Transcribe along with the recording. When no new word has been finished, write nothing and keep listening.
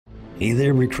Hey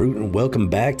there, recruit, and welcome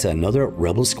back to another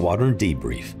Rebel Squadron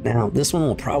debrief. Now, this one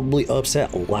will probably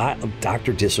upset a lot of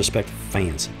Dr. Disrespect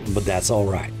fans, but that's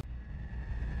alright.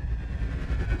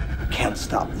 Can't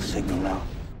stop the signal now.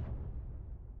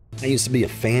 I used to be a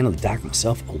fan of the Doc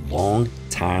myself a long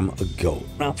time ago.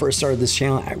 When I first started this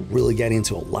channel, I really got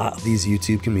into a lot of these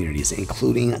YouTube communities,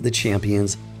 including the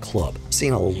Champions Club. I've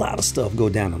seen a lot of stuff go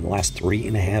down in the last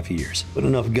 3.5 years, but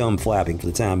enough gum flapping for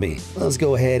the time being. Let's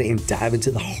go ahead and dive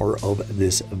into the heart of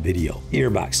this video.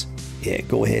 Earbox, yeah,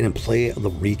 go ahead and play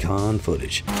the recon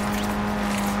footage.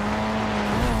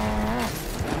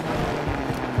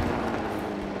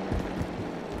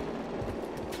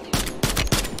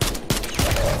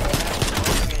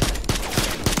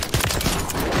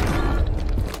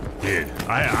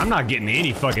 I'm not getting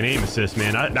any fucking aim assist,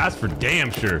 man. That's for damn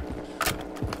sure.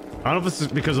 I don't know if this is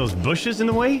because those bushes in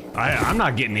the way. I'm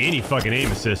not getting any fucking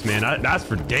aim assist, man. That's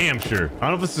for damn sure. I don't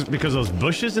know if this is because those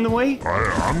bushes in the way.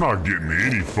 I'm not getting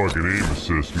any fucking aim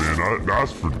assist, man.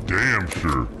 That's for damn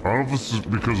sure. I don't know if this is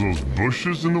because those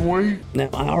bushes in the way. Now,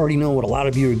 I already know what a lot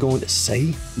of you are going to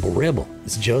say, but Rebel,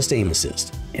 it's just aim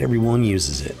assist. Everyone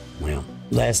uses it. Well,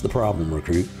 that's the problem,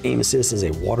 recruit. Aim assist is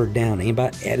a watered down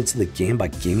aimbot added to the game by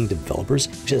gaming developers,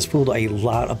 which has fooled a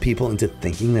lot of people into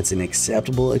thinking that's an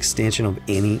acceptable extension of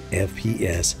any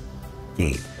FPS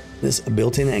game. This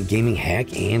built-in gaming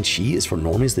hack and cheat is for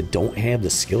normies that don't have the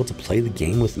skill to play the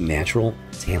game with natural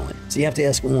talent. So you have to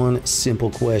ask one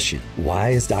simple question. Why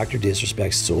is Dr.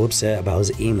 Disrespect so upset about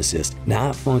his aim assist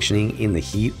not functioning in the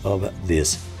heat of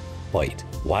this fight?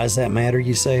 Why does that matter,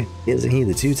 you say? Isn't he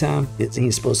the two-time? Isn't he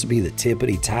supposed to be the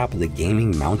tippity top of the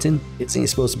gaming mountain? Isn't he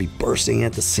supposed to be bursting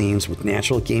at the seams with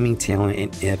natural gaming talent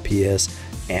and FPS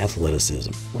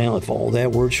athleticism? Well, if all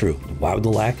that were true, why would the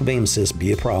lack of aim assist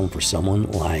be a problem for someone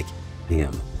like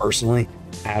him? Personally,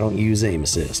 I don't use aim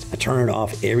assist. I turn it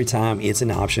off every time it's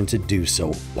an option to do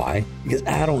so. Why? Because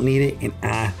I don't need it and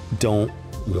I don't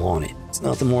want it. It's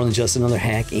nothing more than just another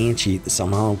hack and cheat that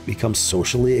somehow becomes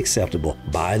socially acceptable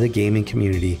by the gaming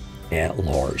community at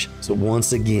large. So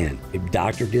once again, if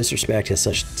Dr. Disrespect has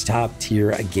such top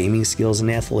tier gaming skills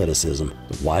and athleticism,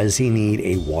 why does he need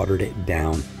a watered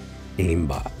down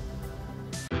aimbot?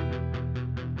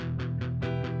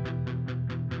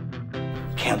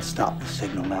 Can't stop the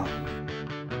signal now.